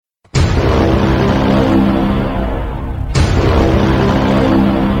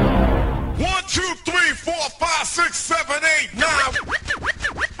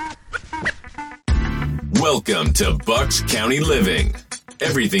Welcome to Bucks County Living.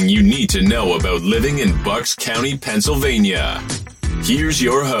 Everything you need to know about living in Bucks County, Pennsylvania. Here's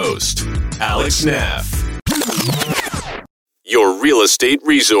your host, Alex Neff. Your real estate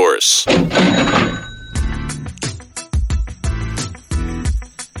resource.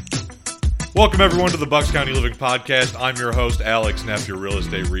 Welcome, everyone, to the Bucks County Living Podcast. I'm your host, Alex Neff, your real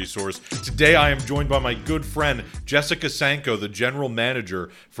estate resource. Today, I am joined by my good friend, Jessica Sanko, the general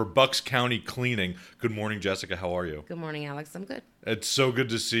manager for Bucks County Cleaning. Good morning, Jessica. How are you? Good morning, Alex. I'm good. It's so good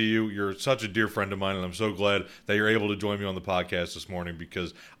to see you. You're such a dear friend of mine, and I'm so glad that you're able to join me on the podcast this morning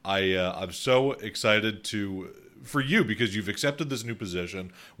because I'm so excited for you because you've accepted this new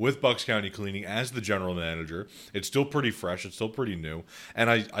position with Bucks County Cleaning as the general manager. It's still pretty fresh. It's still pretty new. And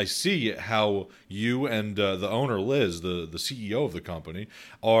I see how you and the owner, Liz, the CEO of the company,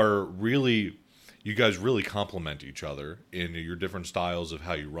 you guys really complement each other in your different styles of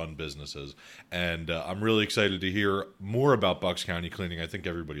how you run businesses. And I'm really excited to hear more about Bucks County Cleaning. I think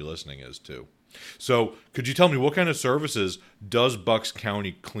everybody listening is too. So could you tell me what kind of services does Bucks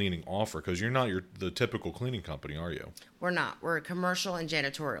County Cleaning offer? Because you're not the typical cleaning company, are you? We're not. We're a commercial and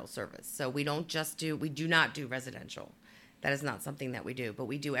janitorial service. So we do not do residential. That is not something that we do. But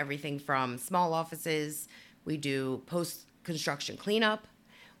we do everything from small offices. We do post-construction cleanup.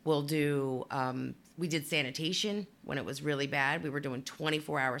 We did sanitation when it was really bad. We were doing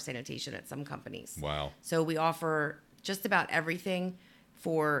 24-hour sanitation at some companies. Wow. So we offer just about everything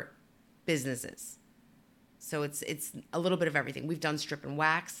for businesses. So it's a little bit of everything. We've done strip and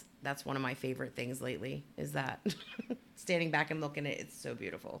wax. That's one of my favorite things lately, is that standing back and looking at it, it's so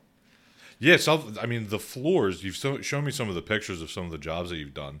beautiful. Yes, the floors, you've shown me some of the pictures of some of the jobs that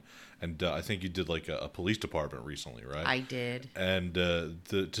you've done. And I think you did like a police department recently, right? I did. And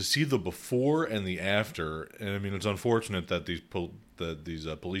to see the before and the after, and I mean, it's unfortunate that these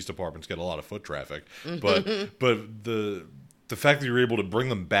police departments get a lot of foot traffic, but the fact that you were able to bring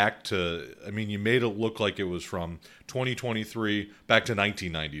them back to, you made it look like it was from 2023 back to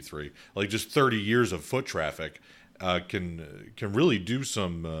 1993, like just 30 years of foot traffic can really do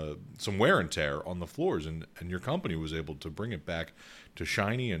some wear and tear on the floors, and your company was able to bring it back to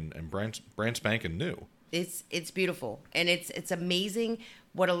shiny and brand spanking new. It's beautiful, and it's amazing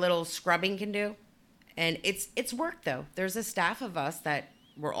what a little scrubbing can do, and it's work though. There's a staff of us that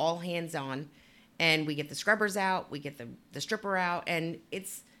we're all hands on. And we get the scrubbers out, we get the stripper out, and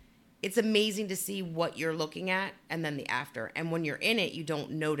it's amazing to see what you're looking at and then the after. And when you're in it, you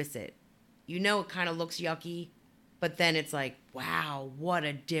don't notice it. You know it kind of looks yucky, but then it's like, wow, what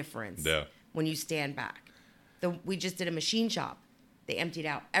a difference when you stand back. We just did a machine shop. They emptied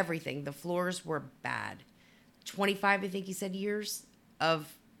out everything. The floors were bad. 25, I think he said, years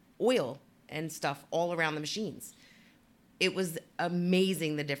of oil and stuff all around the machines. It was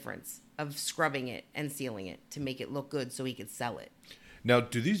amazing, the difference of scrubbing it and sealing it to make it look good so he could sell it. Now,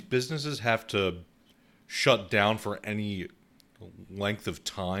 do these businesses have to shut down for any length of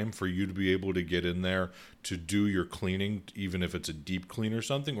time for you to be able to get in there to do your cleaning, even if it's a deep clean or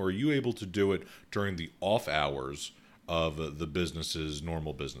something? Or are you able to do it during the off hours of the business's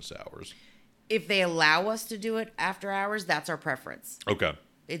normal business hours? If they allow us to do it after hours, that's our preference. Okay.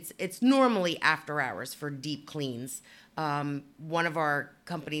 It's normally after hours for deep cleans. One of our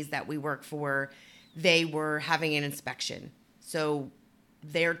companies that we work for, they were having an inspection. So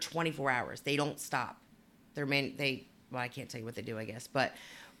they're 24 hours. They don't stop. I can't tell you what they do, I guess. But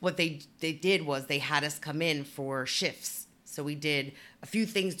what they did was they had us come in for shifts. So we did a few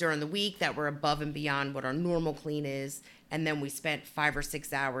things during the week that were above and beyond what our normal clean is. And then we spent 5 or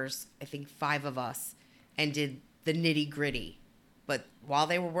 6 hours, I think 5 of us, and did the nitty gritty. But while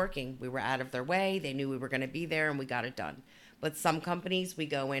they were working, we were out of their way. They knew we were going to be there, and we got it done. But some companies, we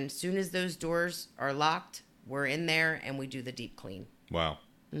go in. As soon as those doors are locked, we're in there, and we do the deep clean. Wow.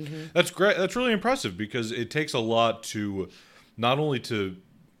 Mm-hmm. That's great. That's really impressive because it takes a lot to not only to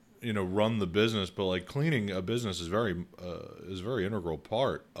run the business, but like cleaning a business is very integral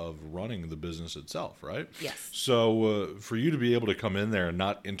part of running the business itself, right? Yes. So for you to be able to come in there and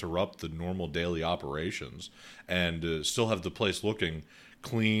not interrupt the normal daily operations and still have the place looking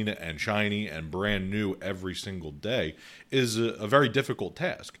clean and shiny and brand new every single day is a very difficult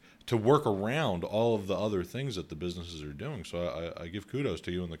task to work around all of the other things that the businesses are doing. So I give kudos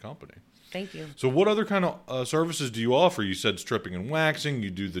to you and the company. Thank you. So what other kind of services do you offer? You said stripping and waxing.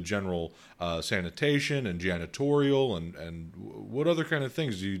 You do the general sanitation and janitorial, and what other kind of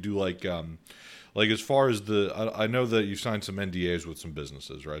things do you do? like as far as I know that you signed some NDAs with some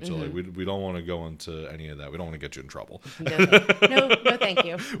businesses, right? So like we don't want to go into any of that. We don't want to get you in trouble. No, thank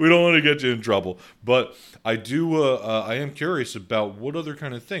you. We don't want to get you in trouble. But I do. I am curious about what other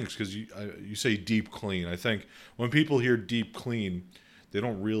kind of things, because you say deep clean. I think when people hear deep clean, they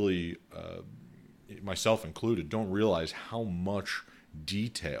don't really, myself included, don't realize how much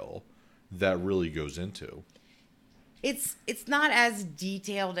detail that really goes into. It's not as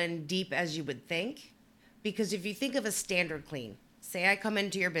detailed and deep as you would think, because if you think of a standard clean, say I come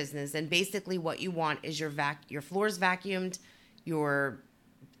into your business and basically what you want is your floors vacuumed, your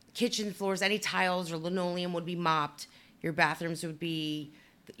kitchen floors, any tiles or linoleum would be mopped, your bathrooms would be,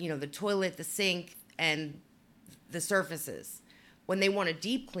 the toilet, the sink, and the surfaces. When they want a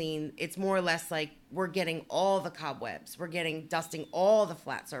deep clean, it's more or less like we're getting all the cobwebs, dusting all the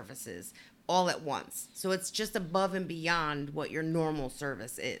flat surfaces all at once. So it's just above and beyond what your normal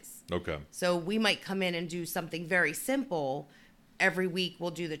service is. Okay. So we might come in and do something very simple. Every week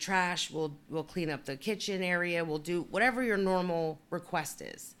we'll do the trash, we'll clean up the kitchen area, we'll do whatever your normal request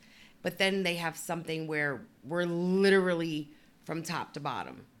is. But then they have something where we're literally from top to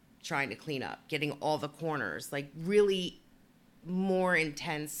bottom trying to clean up, getting all the corners, like really more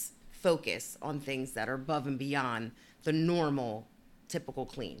intense focus on things that are above and beyond the normal typical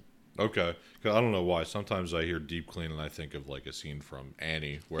clean. Okay, 'cause I don't know why. Sometimes I hear deep clean and I think of like a scene from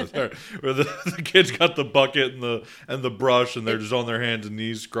Annie, where the kids got the bucket and the brush, and they're just on their hands and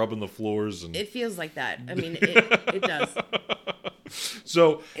knees scrubbing the floors. And it feels like that. I mean, it does.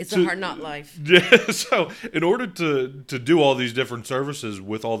 So it's a hard not life. Yeah. So in order to do all these different services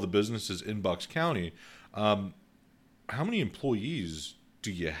with all the businesses in Bucks County, how many employees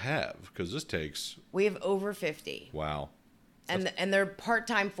do you have? Because this takes. We have over 50. Wow. And they're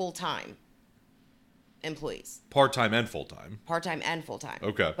part-time, full-time employees. Part-time and full-time. Part-time and full-time.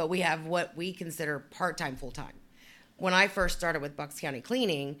 Okay. But we have what we consider part-time, full-time. When I first started with Bucks County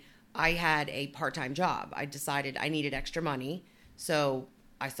Cleaning, I had a part-time job. I decided I needed extra money, so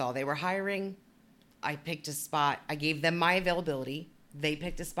I saw they were hiring. I picked a spot. I gave them my availability. They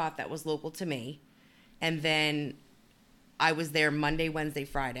picked a spot that was local to me. And then I was there Monday, Wednesday,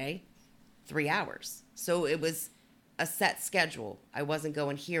 Friday, 3 hours. So it was a set schedule. I wasn't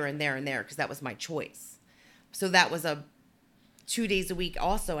going here and there because that was my choice. So that was 2 days a week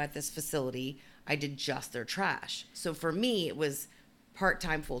also at this facility. I did just their trash. So for me, it was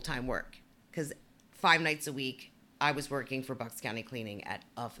part-time, full-time work, because 5 nights a week I was working for Bucks County Cleaning at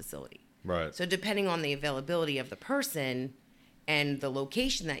a facility. Right. So depending on the availability of the person and the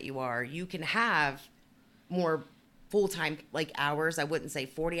location that you are, you can have more full-time like hours. I wouldn't say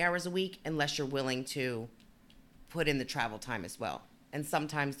 40 hours a week unless you're willing to put in the travel time as well. And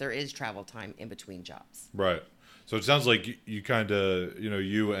sometimes there is travel time in between jobs. Right. So it sounds like you kind of,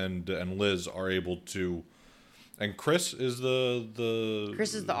 you and Liz are able to, and Chris is the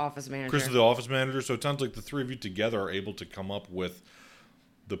Chris is the office manager. Chris is the office manager. So it sounds like the three of you together are able to come up with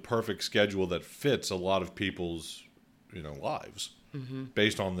the perfect schedule that fits a lot of people's, lives,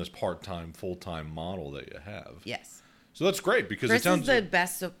 based on this part-time, full-time model that you have. Yes. So that's great, because Chris it sounds is the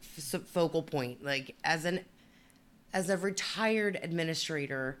best focal point. Like as a retired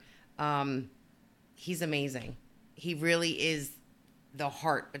administrator, he's amazing. He really is the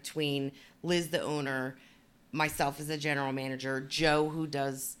heart between Liz, the owner, myself as a general manager, Joe, who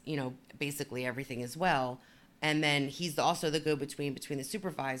does, basically everything as well. And then he's also the go-between between the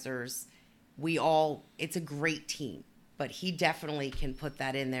supervisors. It's a great team, but he definitely can put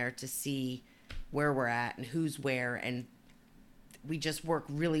that in there to see where we're at and who's where. And we just work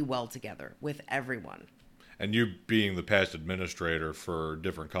really well together with everyone. And you being the past administrator for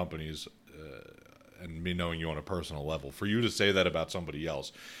different companies, and me knowing you on a personal level, for you to say that about somebody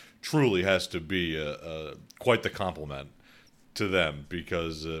else truly has to be quite the compliment to them,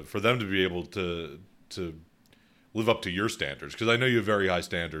 because for them to be able to live up to your standards, because I know you have very high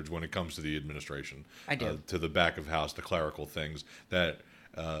standards when it comes to the administration. I do. To the back of house, the clerical things, that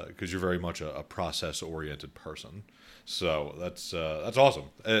because you're very much a process-oriented person. So that's awesome.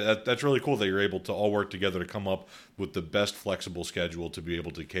 That's really cool that you're able to all work together to come up with the best flexible schedule to be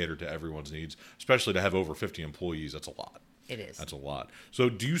able to cater to everyone's needs, especially to have over 50 employees. That's a lot. It is. That's a lot. So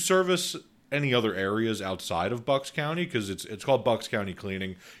do you service any other areas outside of Bucks County? Because it's called Bucks County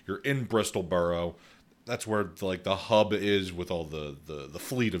Cleaning. You're in Bristol Borough. That's where the hub is, with all the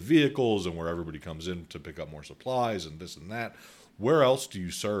fleet of vehicles, and where everybody comes in to pick up more supplies and this and that. Where else do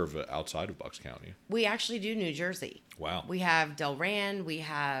you serve outside of Bucks County? We actually do New Jersey. Wow. We have Delran, we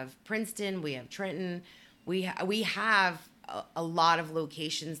have Princeton, we have Trenton. We have a lot of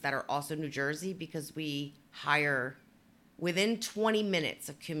locations that are also New Jersey, because we hire within 20 minutes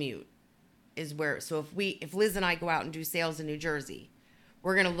of commute. is where, so if Liz and I go out and do sales in New Jersey,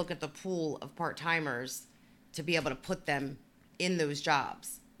 we're going to look at the pool of part-timers to be able to put them in those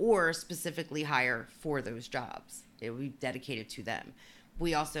jobs or specifically hire for those jobs. It will be dedicated to them.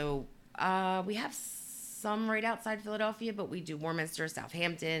 We also, we have some right outside Philadelphia, but we do Warminster,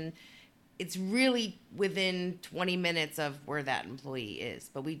 Southampton. It's really within 20 minutes of where that employee is,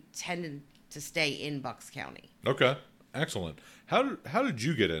 but we tend to stay in Bucks County. Okay, excellent. How did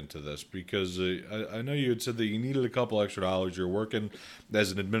you get into this? Because I know you had said that you needed a couple extra dollars. You're working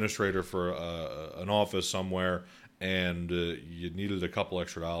as an administrator for an office somewhere, and you needed a couple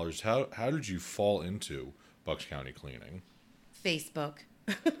extra dollars. How did you fall into Bucks County Cleaning? Facebook.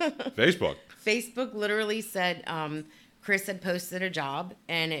 Facebook literally said, Chris had posted a job,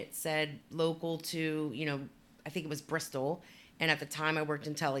 and it said local to, I think it was Bristol. And at the time I worked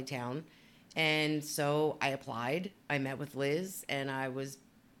in Tullytown. And so I applied, I met with Liz, and I was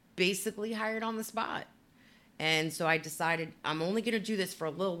basically hired on the spot. And so I decided I'm only going to do this for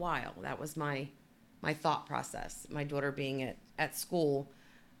a little while. That was my thought process. My daughter being at school,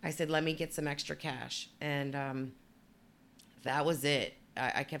 I said, let me get some extra cash. And that was it.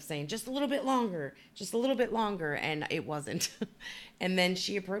 I kept saying, just a little bit longer. And it wasn't. And then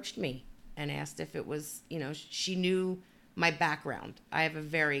she approached me and asked if it was, she knew my background. I have a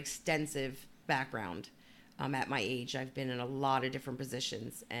very extensive background. At my age, I've been in a lot of different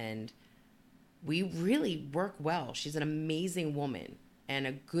positions, and we really work well. She's an amazing woman and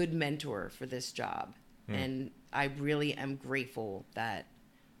a good mentor for this job. And I really am grateful that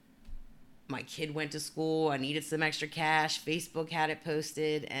my kid went to school. I needed some extra cash. Facebook had it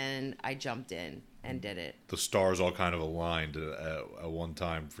posted, and I jumped in and did it. The stars all kind of aligned at one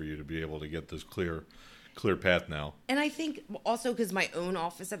time for you to be able to get this clear path now. And I think also because my own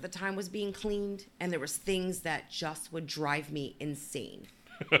office at the time was being cleaned, and there was things that just would drive me insane.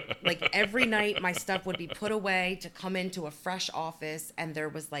 Like every night my stuff would be put away to come into a fresh office, and there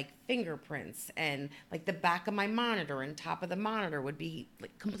was like fingerprints, and like the back of my monitor and top of the monitor would be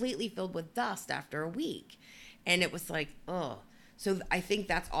like completely filled with dust after a week. And it was like, oh. So I think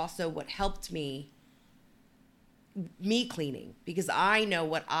that's also what helped me cleaning, because I know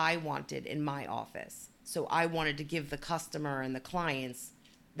what I wanted in my office. So I wanted to give the customer and the clients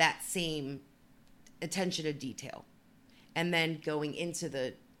that same attention to detail. And then going into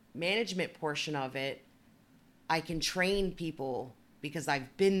the management portion of it, I can train people because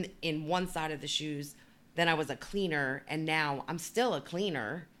I've been in one side of the shoes. Then I was a cleaner, and now I'm still a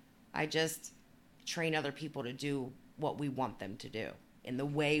cleaner. I just train other people to do what we want them to do in the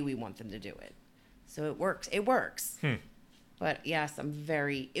way we want them to do it. So it works. It works. But yes,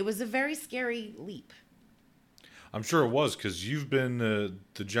 it was a very scary leap. I'm sure it was, because you've been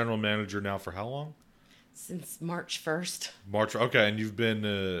the general manager now for how long? Since March 1st. Okay, and you've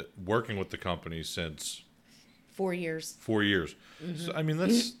been working with the company since 4 years. 4 years. Mm-hmm. So I mean,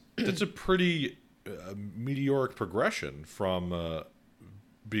 that's a pretty meteoric progression from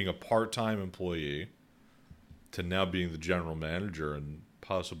being a part-time employee to now being the general manager and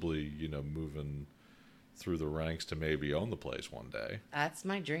possibly, moving through the ranks to maybe own the place one day. That's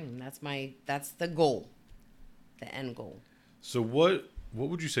my dream. That's the goal, the end goal. So what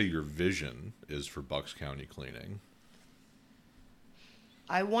would you say your vision is for Bucks County Cleaning?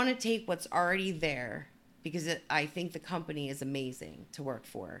 I want to take what's already there, because I think the company is amazing to work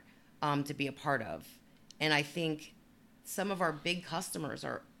for, to be a part of. And I think some of our big customers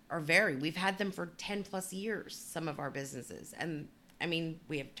are we've had them for 10 plus years, some of our businesses. And I mean,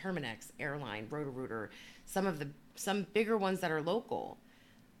 we have Terminex, Airline, Roto-Rooter, some bigger ones that are local.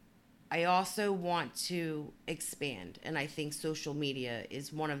 I also want to expand, and I think social media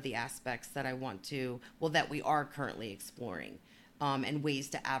is one of the aspects that I want to, that we are currently exploring, and ways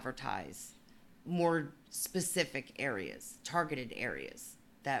to advertise more specific areas, targeted areas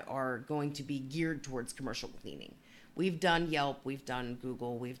that are going to be geared towards commercial cleaning. We've done Yelp, we've done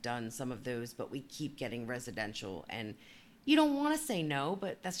Google, we've done some of those, but we keep getting residential, and you don't want to say no,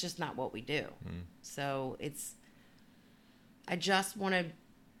 but that's just not what we do. So I just want to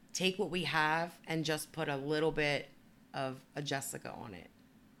take what we have and just put a little bit of a Jessica on it.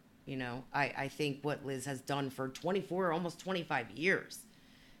 I think what Liz has done for 24, almost 25 years,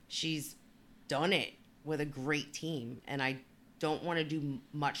 she's done it with a great team. And I don't want to do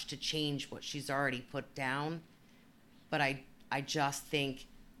much to change what she's already put down. But I just think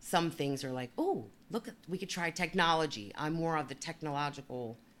some things are like, oh, look, we could try technology. I'm more of the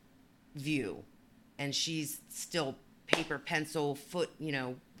technological view. And she's still paper, pencil, foot,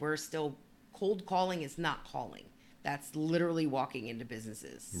 we're still, cold calling is not calling. That's literally walking into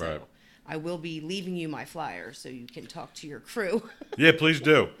businesses. So right. I will be leaving you my flyer so you can talk to your crew. Yeah, please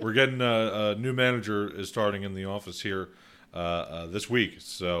do. We're getting a new manager is starting in the office here this week,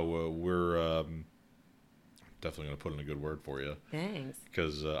 so we're definitely going to put in a good word for you. Thanks.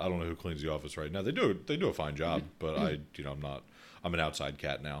 Because I don't know who cleans the office right now. They do a fine job, but I'm an outside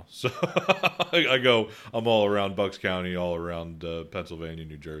cat now, so I'm all around Bucks County, all around Pennsylvania,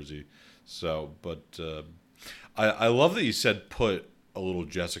 New Jersey. So, but I love that you said put a little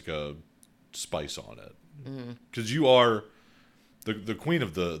Jessica spice on it, because you are the queen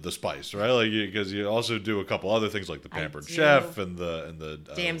of the spice, right? Like, because you also do a couple other things like the Pampered Chef and the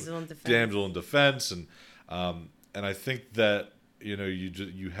Damsel in Defense, and I think that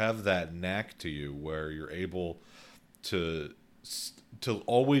you have that knack to you where you're able to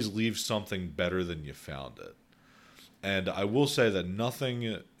always leave something better than you found it. And I will say that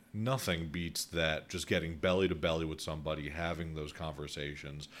nothing beats that, just getting belly to belly with somebody, having those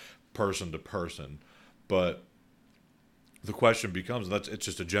conversations person to person. But the question becomes, it's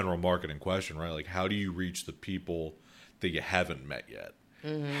just a general marketing question, right? Like, how do you reach the people that you haven't met yet?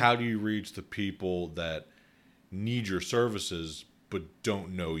 Mm-hmm. How do you reach the people that need your services but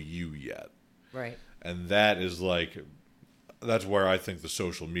don't know you yet? Right. And that's where I think the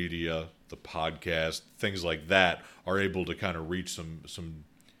social media, the podcast, things like that are able to kind of reach some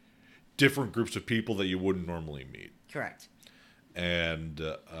different groups of people that you wouldn't normally meet. Correct. And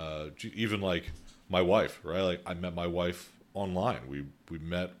even like my wife, right? Like, I met my wife online. We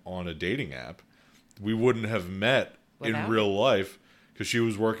met on a dating app. We wouldn't have met in real life because she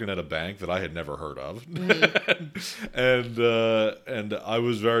was working at a bank that I had never heard of. And I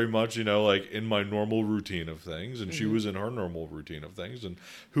was very much, like, in my normal routine of things, and she was in her normal routine of things. And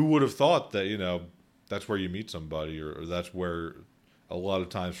who would have thought that, that's where you meet somebody, or that's where, a lot of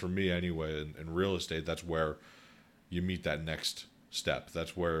times for me anyway, in real estate, that's where you meet that next step.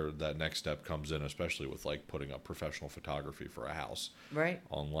 That's where that next step comes in, especially with, like, putting up professional photography for a house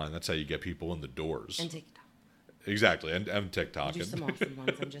online. That's how you get people in the doors. And TikTok. Exactly, and TikTok. Do some awesome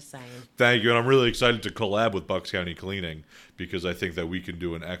ones, I'm just saying. Thank you, and I'm really excited to collab with Bucks County Cleaning, because I think that we can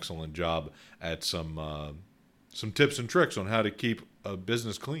do an excellent job at some tips and tricks on how to keep a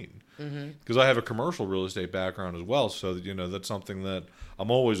business clean. Because I have a commercial real estate background as well, so that's something that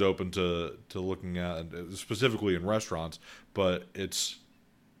I'm always open to looking at, specifically in restaurants. But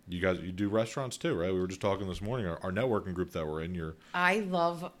you do restaurants too, right? We were just talking this morning. Our networking group that we're in. I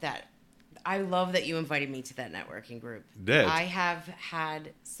love that. I love that you invited me to that networking group. I have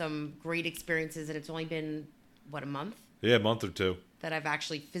had some great experiences, and it's only been, a month? Yeah, a month or two. That I've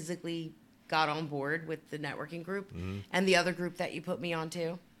actually physically got on board with the networking group. And the other group that you put me on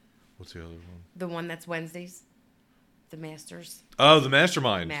to. What's the other one? The one that's Wednesdays. The Masters. Oh, the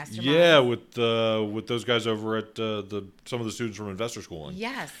Mastermind. Yeah, with those guys over at some of the students from Investor Schooling.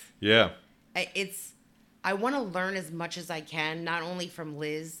 Yes. Yeah. I want to learn as much as I can, not only from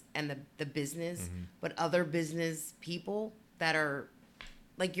Liz and the business, but other business people that are,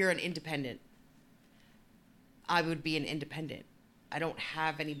 like, you're an independent. I would be an independent. I don't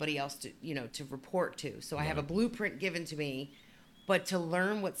have anybody else to report to. So I have a blueprint given to me, but to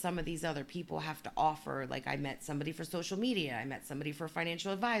learn what some of these other people have to offer, like, I met somebody for social media. I met somebody for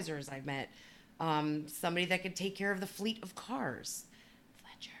financial advisors. I met somebody that could take care of the fleet of cars.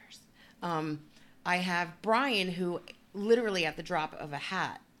 Fletchers. I have Brian, who literally at the drop of a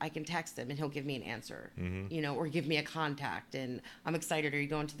hat, I can text him and he'll give me an answer, or give me a contact. And I'm excited. Are you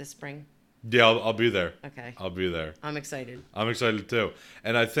going to the spring? Yeah, I'll be there. Okay. I'll be there. I'm excited. I'm excited too.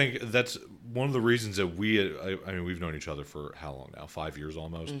 And I think that's one of the reasons that we've known each other for how long now? 5 years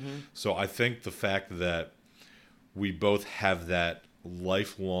almost. So I think the fact that we both have that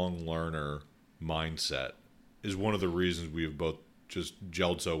lifelong learner mindset is one of the reasons we have both just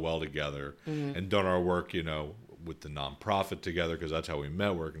gelled so well together and done our work, with the nonprofit together, because that's how we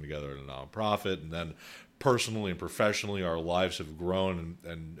met, working together at a nonprofit. And then personally and professionally, our lives have grown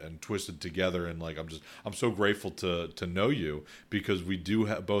and twisted together. And, like, I'm so grateful to know you, because we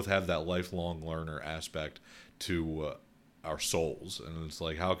do both have that lifelong learner aspect to our souls. And it's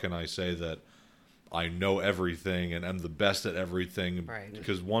like, how can I say that I know everything and I'm the best at everything? Right.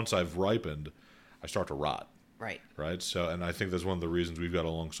 Because once I've ripened, I start to rot. Right. So, and I think that's one of the reasons we've got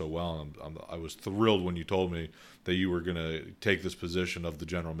along so well. And I was thrilled when you told me that you were going to take this position of the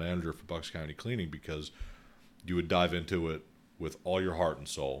general manager for Bucks County Cleaning, because you would dive into it with all your heart and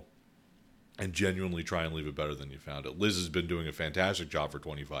soul and genuinely try and leave it better than you found it. Liz has been doing a fantastic job for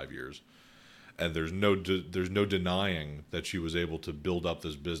 25 years. And there's no denying that she was able to build up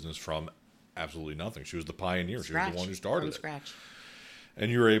this business from absolutely nothing. She was the pioneer. She was the one who started it. Scratch. And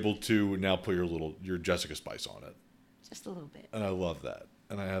you're able to now put your Jessica spice on it. just a little bit. And I love that.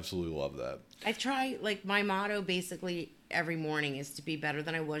 And I absolutely love that. I try, like, my motto basically every morning is to be better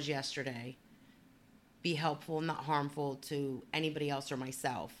than I was yesterday, be helpful, not harmful to anybody else or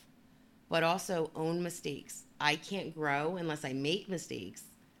myself, but also own mistakes. I can't grow unless I make mistakes,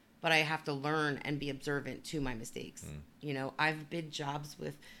 but I have to learn and be observant to my mistakes. You know, I've been jobs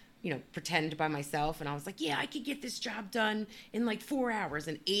with, you know, pretend by myself, and I was like, yeah, I could get this job done in like 4 hours,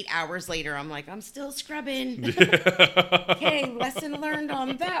 and 8 hours later, I'm like, I'm still scrubbing. Okay, lesson learned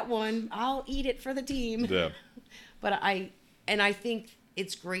on that one. I'll eat it for the team. Yeah. But I think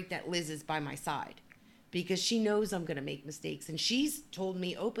it's great that Liz is by my side because she knows I'm going to make mistakes, and she's told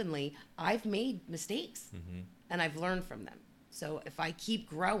me openly, I've made mistakes and I've learned from them. So if I keep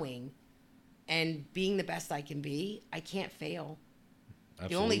growing and being the best I can be, I can't fail.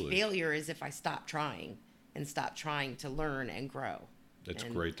 Absolutely. The only failure is if I stop trying and stop trying to learn and grow. It's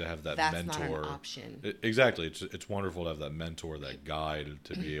And great to have that that's mentor. not an option. Exactly. It's wonderful to have that mentor, that guide,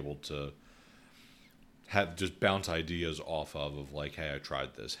 to be able to have just bounce ideas off of like, hey, I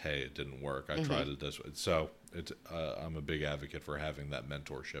tried this. Hey, it didn't work. I tried it this way. So it's I'm a big advocate for having that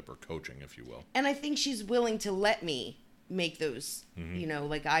mentorship or coaching, if you will. And I think she's willing to let me make those, you know,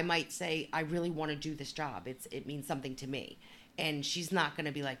 like I might say, I really want to do this job. It means something to me. And she's not going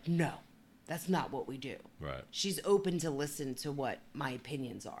to be like, no, that's not what we do. Right. She's open to listen to what my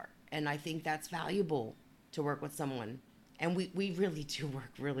opinions are. And I think that's valuable to work with someone. And we really do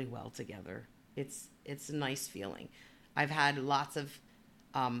work really well together. It's a nice feeling. I've had lots of,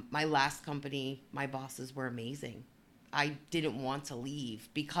 my last company, my bosses were amazing. I didn't want to leave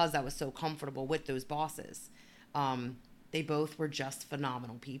because I was so comfortable with those bosses. They both were just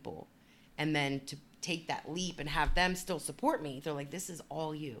phenomenal people. And then to take that leap and have them still support me, they're like, this is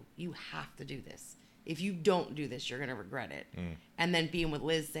all you. You have to do this. If you don't do this, you're going to regret it. And then being with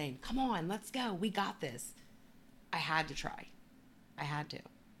Liz saying, come on, let's go. We got this. I had to try. I had to.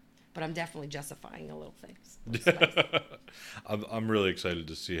 But I'm definitely justifying a little things. I'm really excited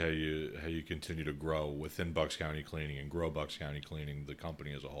to see how you continue to grow within Bucks County Cleaning and grow Bucks County Cleaning, the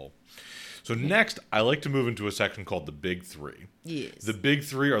company as a whole. So next, I like to move into a section called the Big Three. Yes. The Big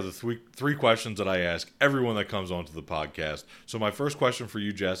Three are the three questions that I ask everyone that comes onto the podcast. So my first question for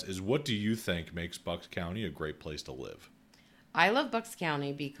you, Jess, is what do you think makes Bucks County a great place to live? I love Bucks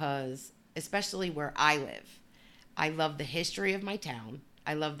County because, especially where I live, I love the history of my town.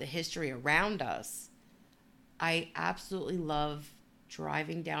 I love the history around us. I absolutely love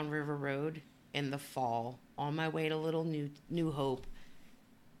driving down River Road in the fall on my way to Little New Hope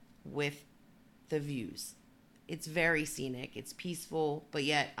with the views. It's very scenic. It's peaceful, but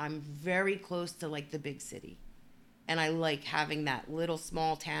yet I'm very close to like the big city. And I like having that little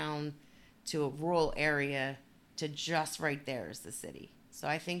small town to a rural area to just right there is the city. So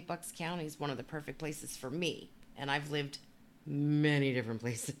I think Bucks County is one of the perfect places for me. And I've lived many different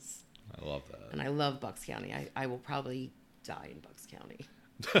places. I love that. And I love Bucks County. I will probably die in Bucks County.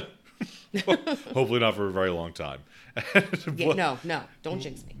 Hopefully not for a very long time. Yeah, no, don't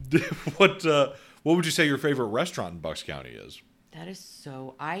jinx me. What would you say your favorite restaurant in Bucks County is? That is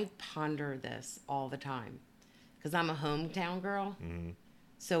so... I ponder this all the time. Because I'm a hometown girl.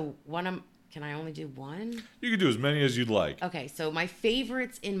 So can I only do one? You can do as many as you'd like. Okay, so my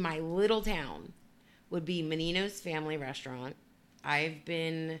favorites in my little town would be Menino's Family Restaurant. I've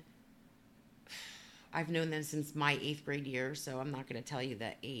known them since my 8th grade year, so I'm not going to tell you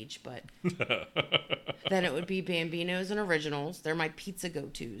that age, but then it would be Bambino's and Originals. They're my pizza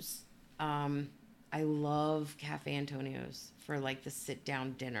go-tos. I love Cafe Antonio's for like the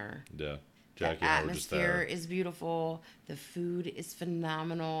sit-down dinner. Yeah. The atmosphere is beautiful. The food is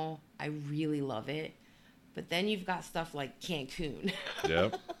phenomenal. I really love it. But then you've got stuff like Cancun.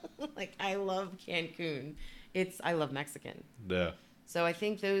 Yep. Like, I love Cancun. I love Mexican. Yeah. So I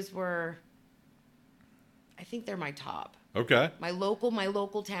think they're my top. Okay. My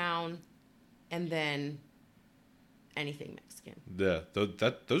local town, and then anything Mexican. Yeah.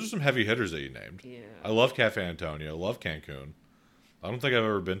 Those are some heavy hitters that you named. Yeah. I love Cafe Antonio. Love Cancun. I don't think I've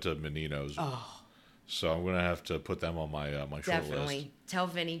ever been to Menino's. Oh. So I'm going to have to put them on my short list. Definitely. Tell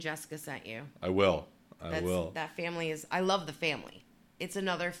Vinny Jessica sent you. I will. I will. That family is... I love the family. It's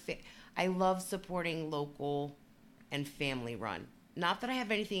another... I love supporting local and family run. Not that I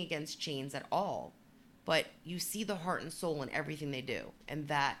have anything against chains at all, but you see the heart and soul in everything they do, and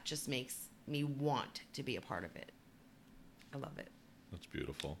that just makes me want to be a part of it. I love it. That's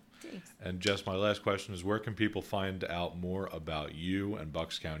beautiful. Thanks. And Jess, my last question is, where can people find out more about you and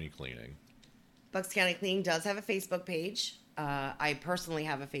Bucks County Cleaning? Bucks County Cleaning does have a Facebook page. I personally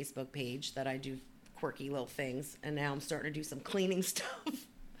have a Facebook page that I do quirky little things, and now I'm starting to do some cleaning stuff.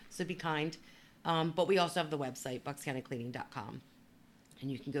 So be kind. But we also have the website, buckscountycleaning.com.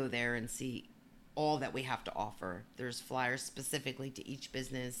 And you can go there and see all that we have to offer. There's flyers specifically to each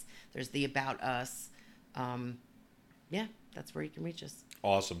business. There's the About Us. Yeah, that's where you can reach us.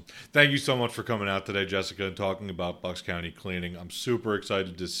 Awesome. Thank you so much for coming out today, Jessica, and talking about Bucks County Cleaning. I'm super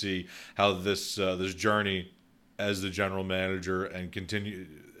excited to see how this journey as the general manager and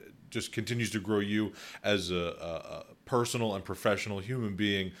continues to grow you as a personal and professional human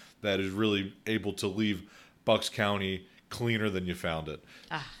being that is really able to leave Bucks County cleaner than you found it.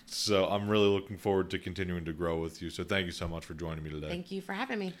 So I'm really looking forward to continuing to grow with you. So thank you so much for joining me today. Thank you for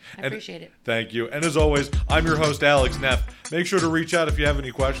having me. I appreciate it. Thank you. And as always, I'm your host, Alex Neff. Make sure to reach out if you have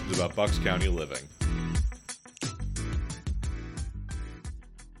any questions about Bucks County living.